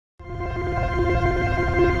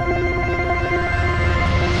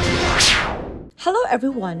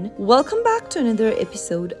everyone, welcome back to another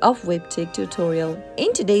episode of Webtech Tutorial.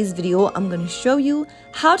 In today's video, I'm going to show you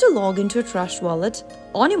how to log into a TrustWallet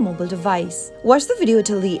on your mobile device. Watch the video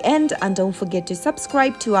till the end and don't forget to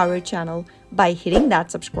subscribe to our channel by hitting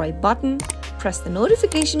that subscribe button. Press the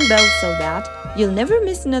notification bell so that you'll never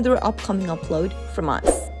miss another upcoming upload from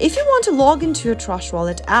us. If you want to log into your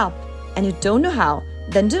TrustWallet app and you don't know how,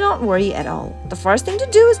 then do not worry at all. The first thing to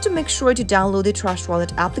do is to make sure to download the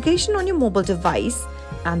TrustWallet application on your mobile device,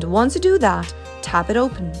 and once you do that, tap it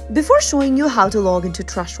open. Before showing you how to log into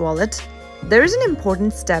TrustWallet, there is an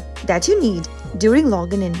important step that you need during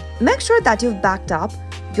logging in. Make sure that you've backed up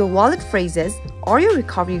your wallet phrases or your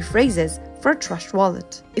recovery phrases for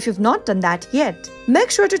TrustWallet. If you've not done that yet,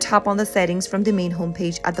 make sure to tap on the settings from the main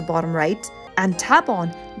homepage at the bottom right and tap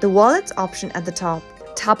on the wallets option at the top.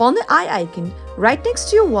 Tap on the eye icon right next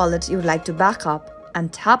to your wallet you would like to back up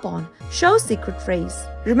and tap on Show Secret Phrase.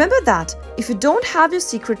 Remember that if you don't have your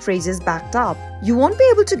secret phrases backed up, you won't be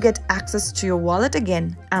able to get access to your wallet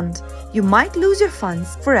again and you might lose your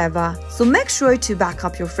funds forever. So make sure to back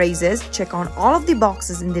up your phrases, check on all of the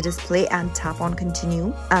boxes in the display and tap on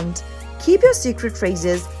Continue, and keep your secret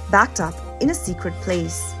phrases backed up in a secret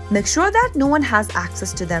place. Make sure that no one has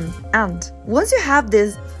access to them, and once you have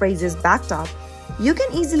these phrases backed up, you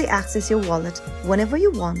can easily access your wallet whenever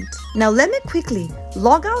you want. Now let me quickly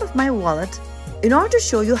log out of my wallet in order to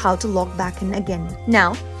show you how to log back in again.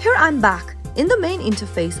 Now here I'm back in the main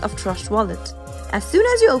interface of TrustWallet. As soon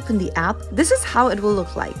as you open the app, this is how it will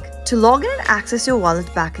look like. To log in and access your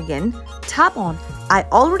wallet back again, tap on I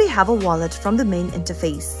already have a wallet from the main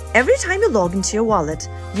interface. Every time you log into your wallet,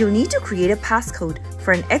 you'll need to create a passcode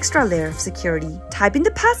for an extra layer of security. Type in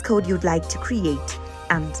the passcode you'd like to create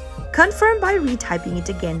and confirm by retyping it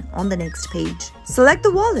again on the next page. Select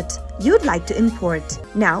the wallet you'd like to import.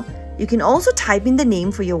 Now, you can also type in the name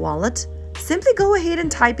for your wallet. Simply go ahead and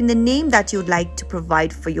type in the name that you'd like to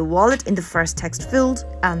provide for your wallet in the first text field.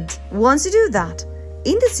 And once you do that,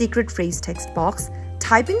 in the secret phrase text box,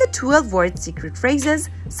 type in the 12-word secret phrases.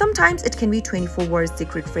 Sometimes it can be 24-word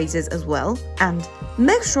secret phrases as well. And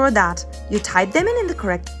make sure that you type them in the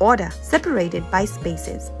correct order, separated by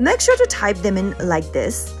spaces. Make sure to type them in like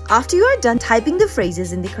this. After you are done typing the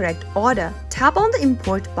phrases in the correct order, tap on the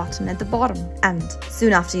import button at the bottom. And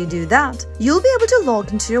soon after you do that, you'll be able to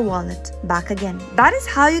log into your wallet back again. That is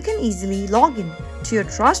how you can easily log in to your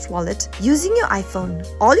TrustWallet using your iPhone.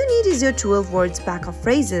 All you need is your 12 words backup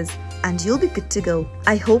phrases and you'll be good to go.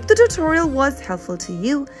 I hope the tutorial was helpful to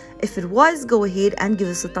you. If it was, go ahead and give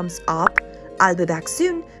us a thumbs up. I'll be back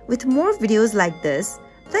soon with more videos like this.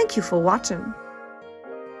 Thank you for watching.